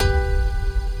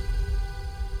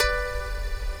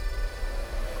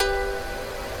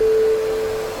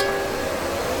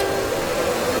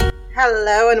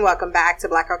Hello and welcome back to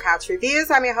Black Girl Couch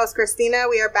Reviews. I'm your host, Christina.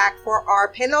 We are back for our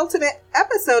penultimate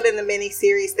episode in the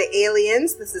mini-series, The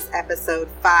Aliens. This is episode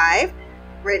 5,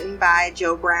 written by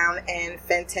Joe Brown and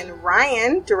Fenton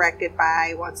Ryan, directed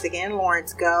by, once again,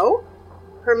 Lawrence Goh.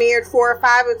 Premiered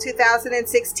 4/5 of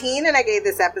 2016, and I gave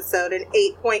this episode an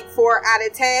 8.4 out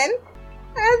of 10.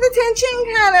 The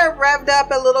tension kind of revved up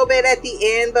a little bit at the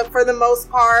end, but for the most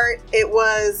part, it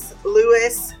was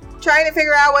Lewis trying to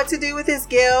figure out what to do with his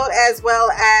guild, as well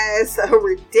as a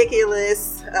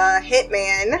ridiculous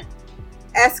hitman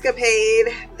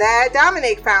escapade that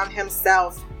Dominic found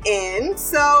himself in.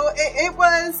 So it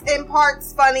was in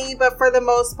parts funny, but for the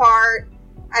most part,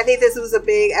 I think this was a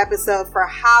big episode for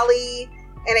Holly,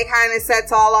 and it kind of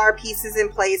sets all our pieces in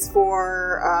place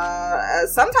for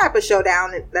some type of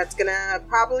showdown that's gonna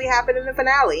probably happen in the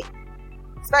finale,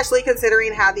 especially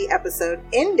considering how the episode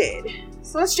ended.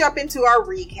 So let's jump into our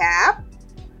recap.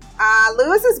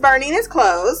 Lewis is burning his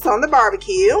clothes on the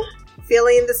barbecue,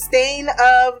 feeling the stain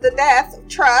of the death of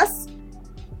Truss.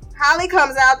 Holly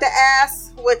comes out to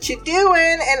ask, "What you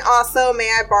doing?" and also,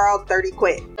 "May I borrow 30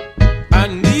 quid?" I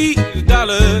need a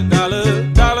dollar,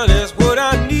 that's what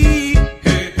I need.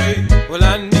 Hey, hey. Well,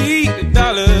 I need a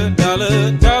dollar,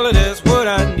 that's what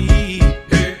I need.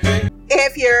 Hey, hey.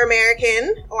 If you're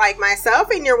American, like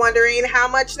myself, and you're wondering how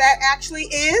much that actually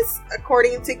is,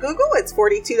 according to Google, it's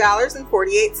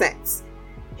 $42.48.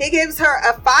 He gives her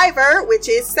a $5, which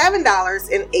is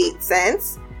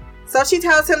 $7.08. So she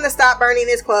tells him to stop burning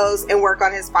his clothes and work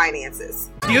on his finances.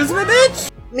 Excuse me, bitch?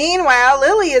 Meanwhile,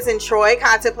 Lily is in Troy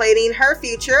contemplating her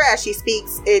future as she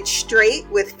speaks it straight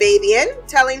with Fabian,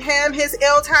 telling him his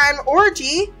ill-timed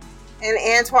orgy and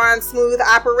Antoine's smooth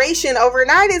operation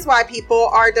overnight is why people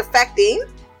are defecting.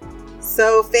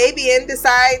 So Fabian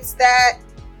decides that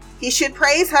he should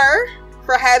praise her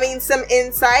for having some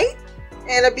insight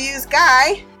and abuse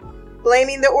Guy,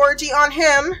 blaming the orgy on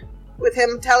him, with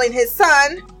him telling his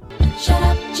son, "Shut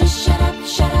up, just shut up,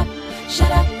 shut up,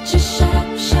 shut up, just shut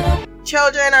up, shut up."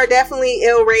 Children are definitely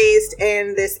ill-raised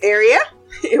in this area,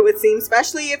 it would seem,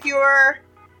 especially if you're,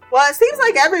 well, it seems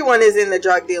like everyone is in the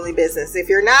drug dealing business. If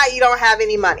you're not, you don't have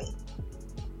any money.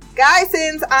 Guy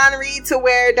sends Henri to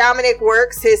where Dominic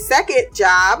works his second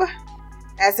job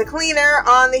as a cleaner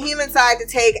on the human side to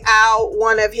take out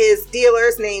one of his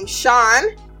dealers named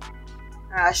Sean.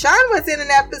 Sean was in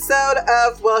an episode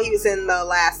of, well, he was in the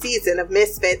last season of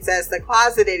Misfits as the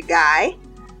closeted guy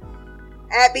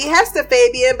at behest of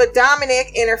Fabian, but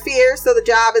Dominic interferes, so the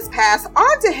job is passed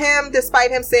on to him despite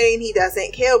him saying he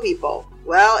doesn't kill people.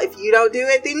 Well, if you don't do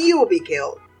it, then you will be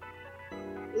killed.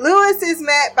 Lewis is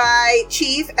met by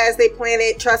Chief as they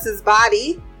planted Truss's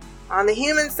body on the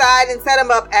human side and set him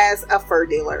up as a fur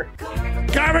dealer.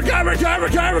 Carver,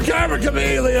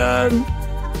 chameleon.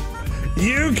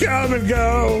 You come and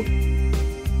go.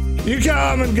 You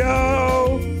come and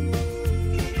go.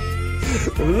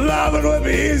 Loving would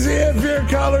be easy if your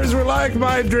colors were like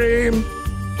my dream.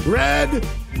 Red,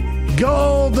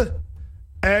 gold,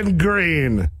 and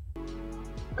green.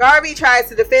 Garvey tries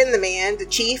to defend the man, the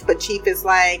Chief, but Chief is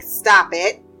like, "Stop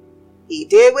it. He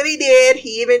did what he did.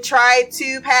 He even tried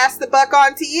to pass the buck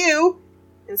on to you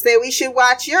and say we should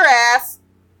watch your ass.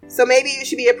 So maybe you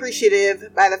should be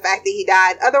appreciative by the fact that he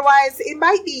died. Otherwise, it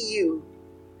might be you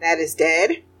that is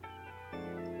dead."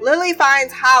 Lily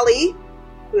finds Holly,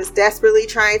 who is desperately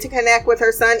trying to connect with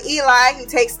her son Eli, who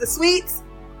takes the sweets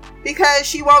because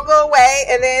she won't go away,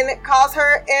 and then calls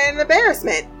her an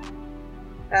embarrassment.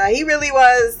 He really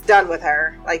was done with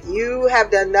her. Like, you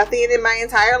have done nothing in my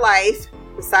entire life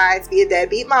besides be a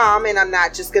deadbeat mom, and I'm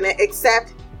not just gonna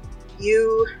accept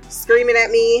you screaming at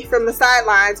me from the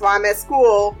sidelines while I'm at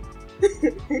school.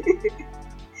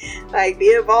 Like,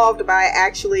 be involved by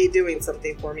actually doing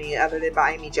something for me other than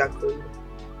buying me junk food.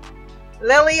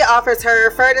 Lily offers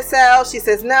her fur to sell. She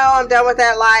says, "No, I'm done with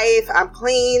that life. I'm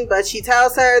clean." But she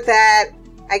tells her that,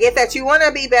 "I get that you want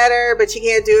to be better, but you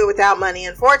can't do it without money,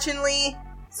 unfortunately."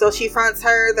 So she fronts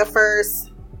her the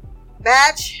first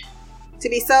batch to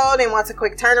be sold and wants a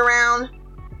quick turnaround.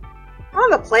 On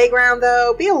the playground,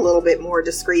 though, be a little bit more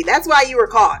discreet. That's why you were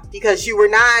caught, because you were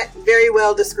not very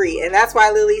well discreet. And that's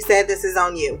why Lily said this is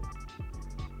on you.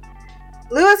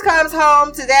 Lewis comes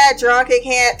home to Dad drunk and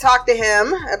can't talk to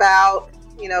him about,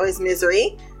 his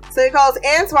misery. So he calls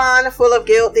Antoine full of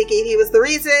guilt, thinking he was the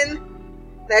reason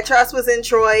that Truss was in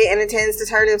Troy and intends to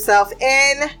turn himself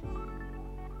in.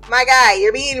 My guy,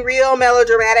 you're being real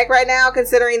melodramatic right now,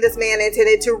 considering this man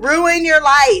intended to ruin your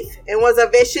life and was a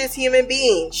vicious human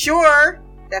being. Sure,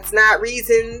 that's not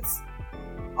reasons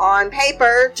on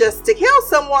paper just to kill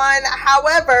someone.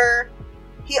 However,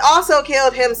 he also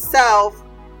killed himself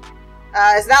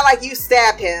It's not like you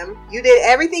stabbed him. You did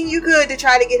everything you could to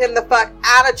try to get him the fuck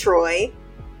out of Troy.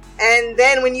 And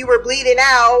then when you were bleeding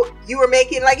out, you were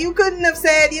making, like, you couldn't have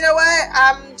said, you know what,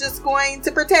 I'm just going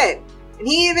to pretend. And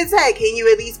he even said, can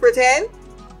you at least pretend?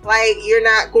 Like, you're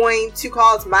not going to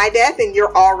cause my death and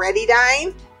you're already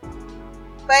dying?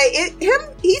 But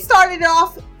he started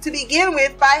off to begin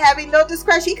with by having no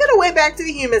discretion. He could have went back to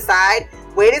the human side,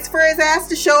 waited for his ass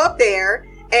to show up there,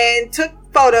 and took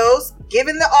photos,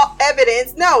 given the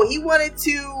evidence. No, he wanted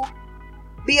to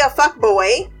be a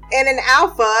fuckboy and an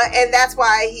alpha, and that's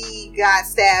why he got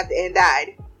stabbed and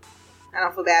died. I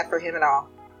don't feel bad for him at all.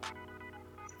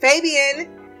 Fabian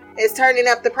is turning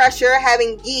up the pressure,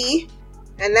 having Guy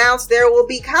announce there will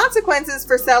be consequences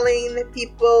for selling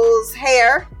people's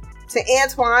hair to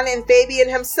Antoine, and Fabian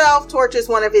himself tortures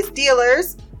one of his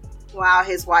dealers while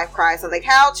his wife cries on the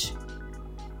couch.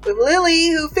 With Lily,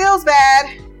 who feels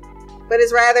bad but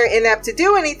is rather inept to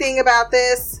do anything about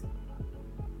this.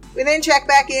 We then check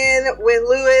back in with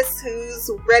Lewis, who's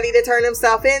ready to turn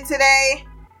himself in today.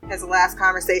 Has a last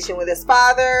conversation with his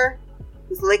father,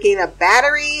 who's licking a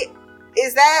battery.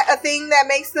 Is that a thing that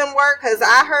makes them work? Because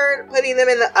I heard putting them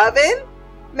in the oven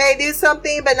may do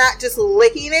something, but not just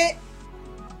licking it.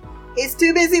 He's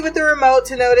too busy with the remote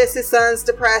to notice his son's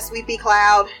depressed, weepy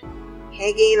cloud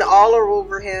hanging all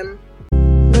over him.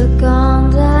 Look on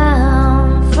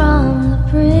down from the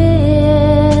bridge.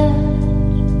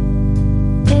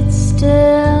 It's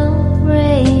still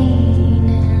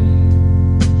raining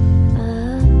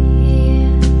up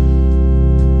here.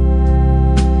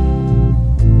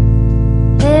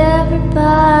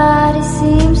 Everybody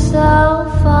seems so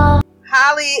far.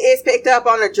 Holly is picked up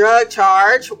on a drug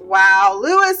charge while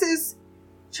Lewis is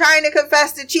trying to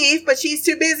confess to Chief, but she's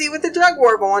too busy with the drug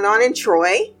war going on in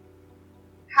Troy.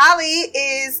 Holly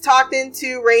is talked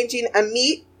into arranging a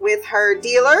meet with her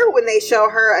dealer when they show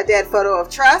her a dead photo of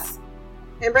Truss,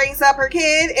 and brings up her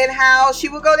kid and how she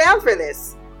will go down for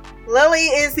this. Lily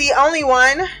is the only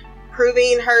one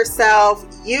proving herself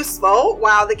useful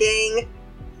while the gang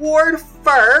hoard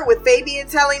fur, with Fabian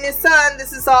telling his son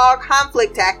this is all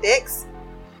conflict tactics.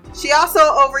 She also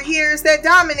overhears that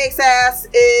Dominic's ass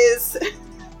is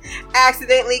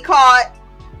accidentally caught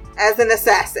as an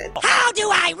assassin. How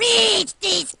do I reach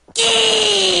these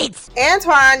kids?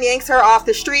 Antoine yanks her off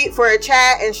the street for a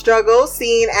chat and struggles,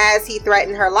 seeing as he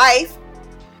threatened her life.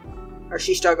 Or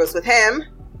she struggles with him.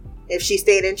 If she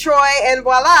stayed in Troy, and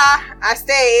voila, I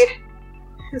stayed.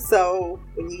 So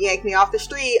when you yank me off the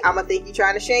street, I'ma think you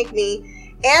trying to shank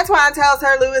me. Antoine tells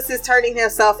her Lewis is turning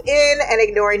himself in and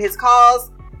ignoring his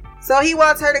calls, so he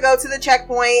wants her to go to the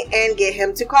checkpoint and get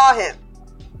him to call him.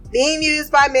 Being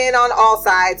used by men on all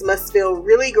sides must feel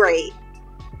really great.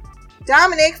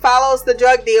 Dominic follows the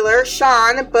drug dealer,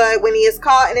 Sean, but when he is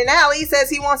caught in an alley, says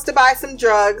he wants to buy some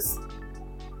drugs.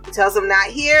 He tells him not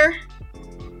here.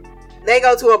 They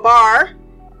go to a bar,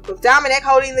 with Dominic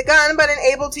holding the gun but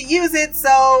unable to use it,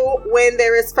 so when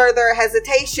there is further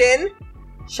hesitation,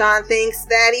 Sean thinks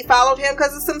that he followed him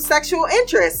because of some sexual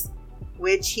interest,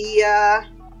 which he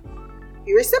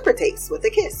reciprocates with a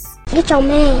kiss. Get your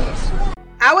man.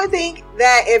 I would think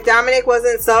that if Dominic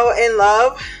wasn't so in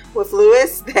love with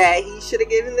Lewis, that he should have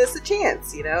given this a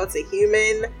chance. You know, it's a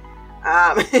human,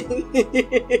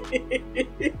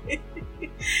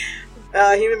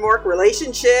 human work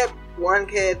relationship. One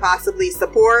could possibly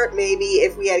support. Maybe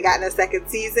if we had gotten a second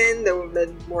season, there would have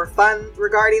been more fun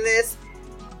regarding this.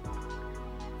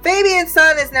 Fabian's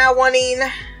son is now wanting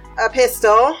a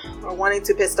pistol, or wanting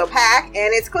to pistol pack,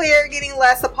 and it's clear getting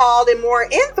less appalled and more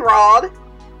enthralled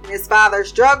in his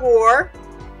father's drug war.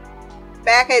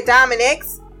 Back at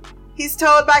Dominic's, he's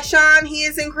told by Sean he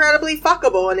is incredibly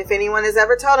fuckable, and if anyone has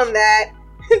ever told him that,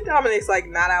 Dominic's like,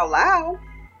 not out loud,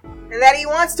 and that he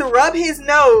wants to rub his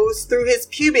nose through his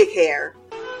pubic hair.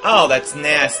 Oh, that's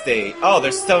nasty. Oh,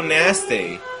 they're so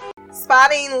nasty.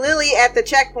 Spotting Lily at the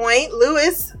checkpoint,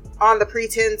 Lewis, on the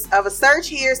pretense of a search,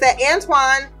 hears that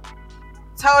Antoine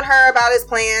told her about his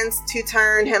plans to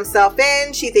turn himself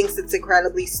in. She thinks it's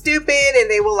incredibly stupid and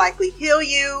they will likely kill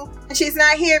you. And she's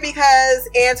not here because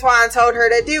Antoine told her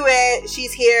to do it.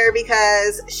 She's here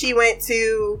because she went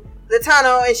to the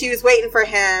tunnel and she was waiting for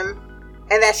him,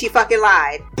 and that she fucking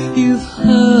lied. You've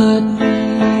hurt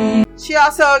me. She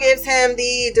also gives him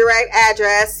the direct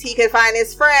address he can find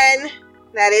his friend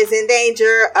that is in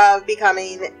danger of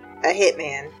becoming a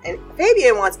hitman. And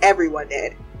Fabian wants everyone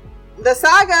dead. The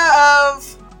saga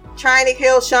of trying to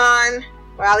kill Sean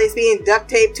while he's being duct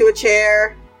taped to a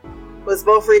chair was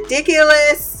both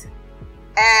ridiculous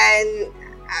and,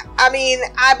 I mean,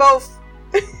 I both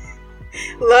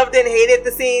loved and hated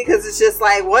the scene because it's just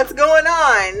like, what's going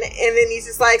on? And then he's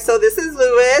just like, so this is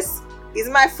Lewis. He's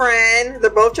my friend. They're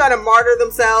both trying to martyr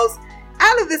themselves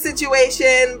out of the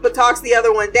situation, but talks the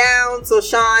other one down, so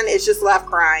Sean is just left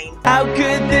crying. How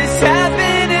could this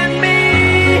happen to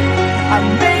me? I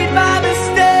made my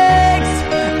mistakes,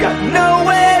 got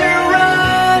nowhere to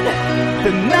run.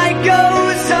 The night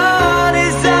goes on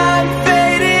as I'm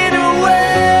fading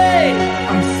away.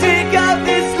 I'm sick of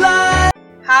this life.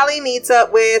 Holly meets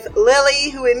up with Lily,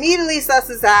 who immediately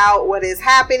susses out what is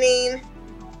happening,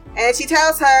 and she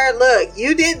tells her, look,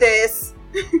 you did this.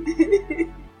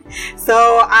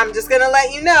 So I'm just gonna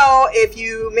let you know, if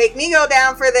you make me go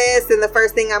down for this, then the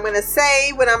first thing I'm gonna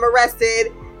say when I'm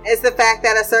arrested is the fact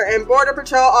that a certain Border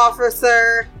Patrol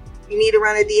officer, you need to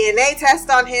run a DNA test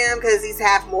on him because he's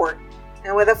half Mort.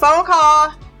 And with a phone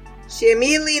call, she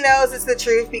immediately knows it's the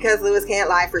truth because Lewis can't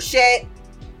lie for shit,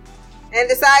 and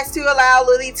decides to allow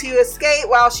Lily to escape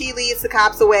while she leads the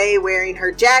cops away wearing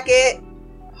her jacket.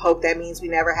 Hope that means we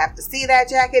never have to see that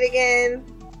jacket again.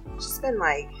 She's been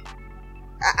like,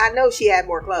 I know she had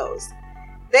more clothes.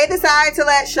 They decide to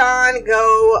let Sean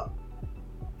go,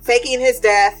 faking his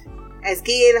death, as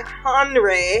Guy and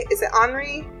Henri, is it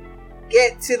Henri?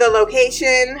 Get to the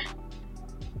location.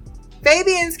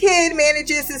 Fabian's kid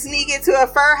manages to sneak into a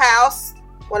fur house.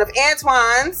 One of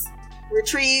Antoine's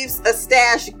retrieves a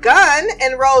stashed gun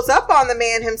and rolls up on the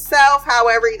man himself.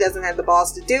 However, he doesn't have the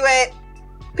balls to do it,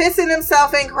 pissing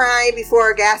himself and crying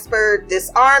before Gaspard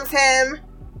disarms him.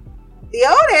 The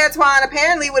old Antoine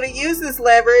apparently would have used this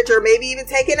leverage or maybe even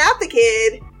taken out the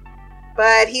kid,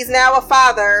 but he's now a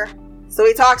father, so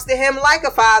he talks to him like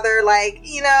a father, like,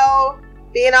 you know,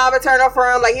 being all maternal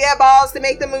for him, like, you have balls to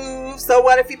make the move, so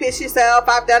what if you piss yourself?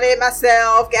 I've done it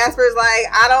myself. Gasper's like,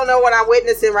 I don't know what I'm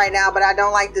witnessing right now, but I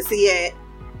don't like to see it.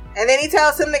 And then he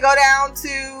tells him to go down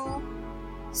to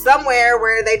somewhere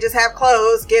where they just have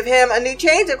clothes, give him a new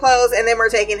change of clothes, and then we're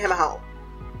taking him home.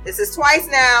 This is twice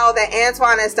now that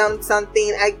Antoine has done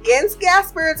something against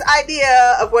Gaspard's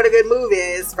idea of what a good move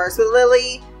is. First with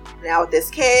Lily, now with this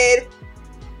kid.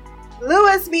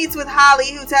 Lewis meets with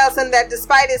Holly, who tells him that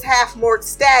despite his half-Mort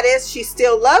status, she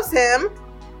still loves him,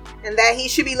 and that he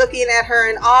should be looking at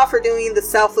her in awe for doing the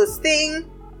selfless thing,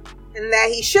 and that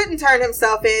he shouldn't turn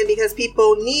himself in because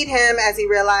people need him, as he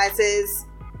realizes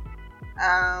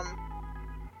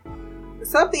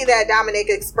something that Dominic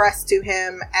expressed to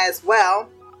him as well.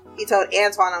 He told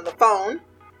Antoine on the phone.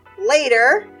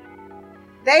 Later,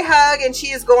 they hug and she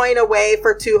is going away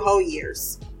for 2 whole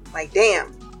years. Like,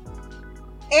 damn.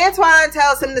 Antoine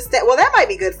tells him to stay. Well, that might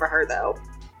be good for her, though.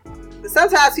 But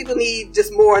sometimes people need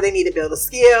just more. They need to build a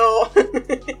skill.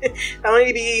 They don't need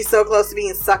to be so close to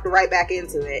being sucked right back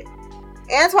into it.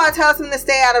 Antoine tells him to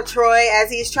stay out of Troy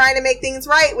as he's trying to make things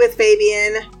right with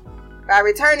Fabian by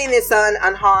returning his son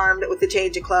unharmed with a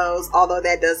change of clothes, although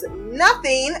that does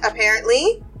nothing,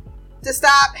 apparently, to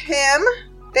stop him,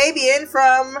 Fabian,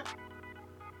 from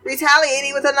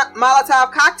retaliating with a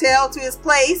Molotov cocktail to his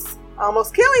place,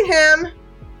 almost killing him.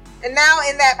 And now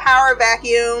in that power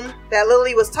vacuum that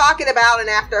Lily was talking about and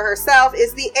after herself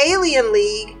is the Alien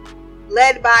League,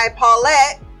 led by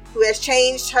Paulette, who has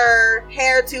changed her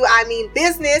hair to I mean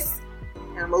business.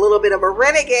 And I'm a little bit of a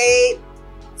renegade,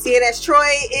 seeing as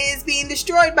Troy is being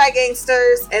destroyed by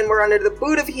gangsters and we're under the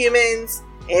boot of humans.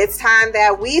 It's time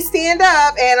that we stand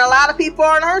up, and a lot of people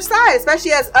are on our side,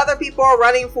 especially as other people are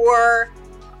running for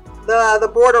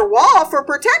the border wall for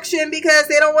protection because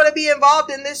they don't want to be involved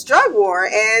in this drug war.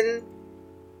 And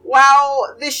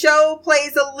while the show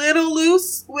plays a little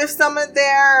loose with some of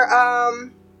their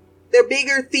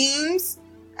bigger themes,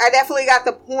 I definitely got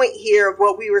the point here of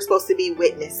what we were supposed to be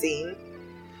witnessing.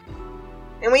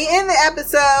 And we end the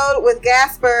episode with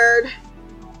Gaspard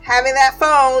having that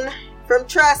phone from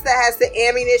Trust that has the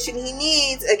ammunition he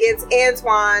needs against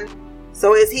Antoine.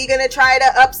 So is he going to try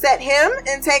to upset him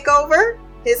and take over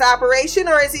his operation,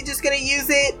 or is he just going to use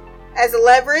it as a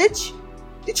leverage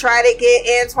to try to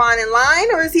get Antoine in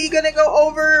line, or is he going to go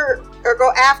over or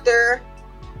go after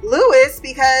Lewis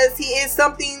because he is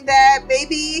something that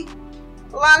maybe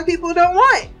a lot of people don't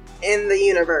want in the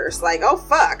universe? Like, oh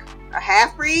fuck, a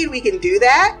half-breed, we can do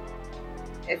that?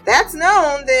 If that's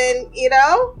known, then, you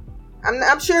know,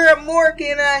 I'm sure a Mork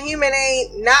and a human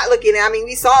ain't not looking at. I mean,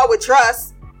 we saw it with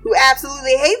Trust, who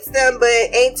absolutely hates them, but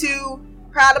ain't too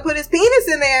proud to put his penis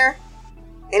in there.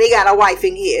 And he got a wife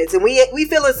and kids. And we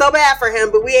feeling so bad for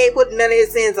him, but we ain't putting none of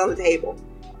his sins on the table.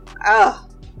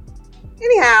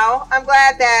 Anyhow, I'm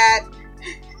glad that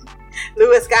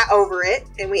Lewis got over it.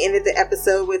 And we ended the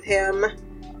episode with him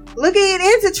looking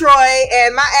into Troy.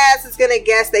 And my ass is going to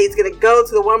guess that he's going to go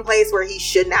to the one place where he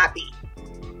should not be.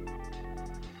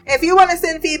 If you want to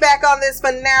send feedback on this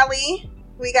finale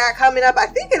we got coming up, I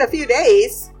think in a few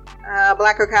days,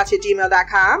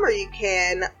 blackgirlcouch@gmail.com, or you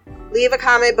can leave a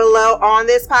comment below on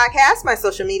this podcast. My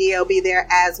social media will be there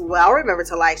as well. Remember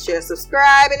to like, share,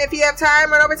 subscribe, and if you have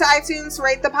time, run over to iTunes,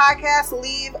 rate the podcast,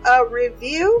 leave a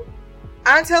review.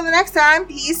 Until the next time,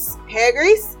 peace, hair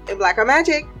grease, and black girl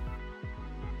magic.